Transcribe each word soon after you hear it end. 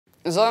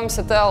Zovem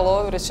se Tea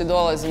Lovrić i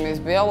dolazim iz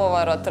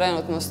Bjelovara.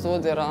 Trenutno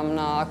studiram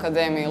na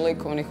Akademiji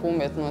likovnih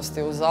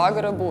umjetnosti u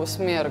Zagrebu,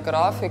 smjer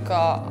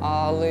grafika,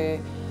 ali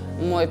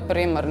moj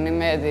primarni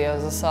medij je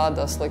za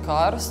sada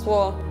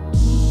slikarstvo.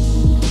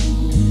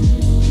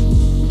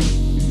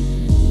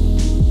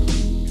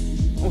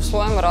 U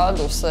svojem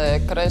radu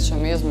se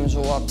krećem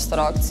između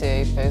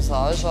apstrakcije i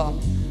pejzaža,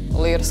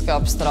 lirske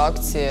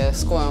apstrakcije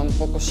s kojom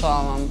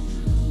pokušavam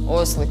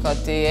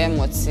oslikati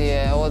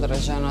emocije,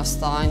 određena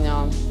stanja,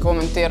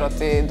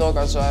 komentirati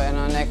događaje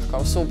na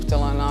nekakav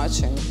suptilan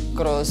način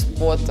kroz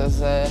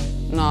poteze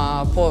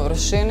na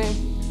površini.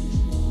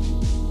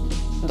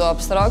 Do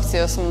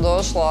apstrakcije sam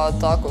došla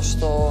tako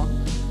što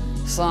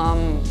sam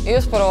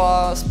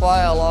isprva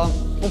spajala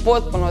u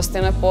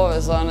potpunosti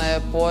nepovezane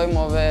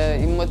pojmove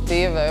i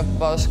motive,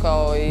 baš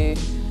kao i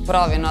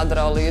pravi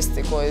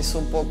nadrealisti koji su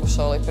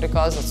pokušali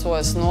prikazati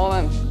svoje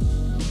snove.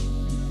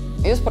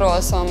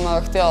 Isprva sam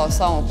htjela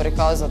samo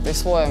prikazati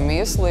svoje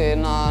misli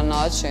na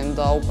način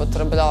da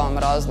upotrebljavam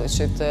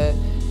različite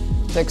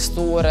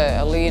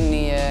teksture,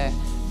 linije,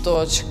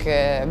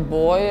 točke,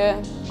 boje,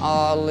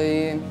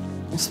 ali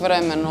s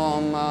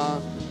vremenom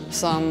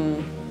sam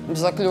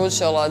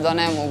zaključila da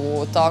ne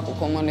mogu tako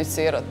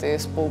komunicirati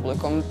s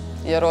publikom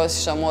jer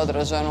osjećam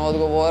određenu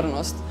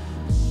odgovornost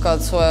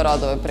kad svoje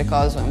radove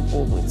prikazujem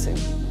publici.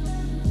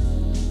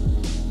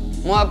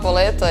 Moja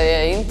paleta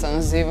je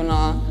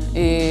intenzivna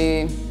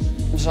i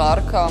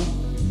žarka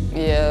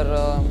jer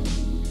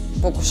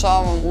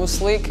pokušavam u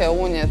slike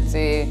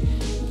unijeti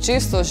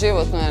čisto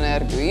životnu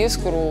energiju,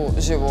 iskru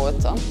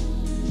života.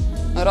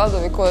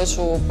 Radovi koje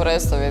ću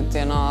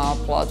predstaviti na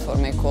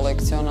platformi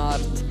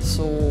Kolekcionart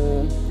su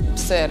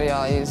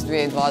serija iz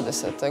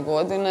 2020.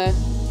 godine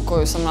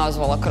koju sam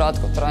nazvala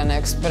kratkotrajne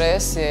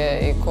ekspresije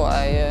i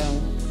koja je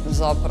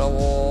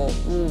zapravo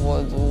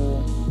uvod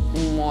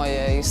u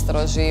moje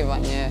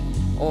istraživanje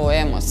o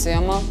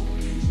emocijama.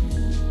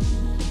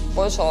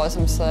 Počela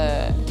sam se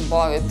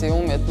baviti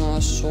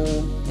umjetnošću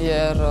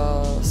jer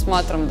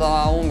smatram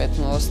da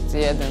umjetnost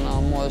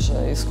jedina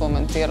može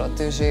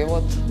iskomentirati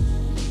život.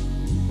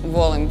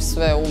 Volim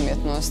sve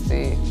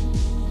umjetnosti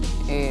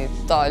i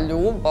ta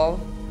ljubav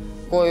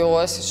koju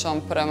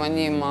osjećam prema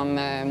njima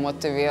me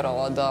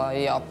motivirala da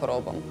i ja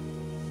probam.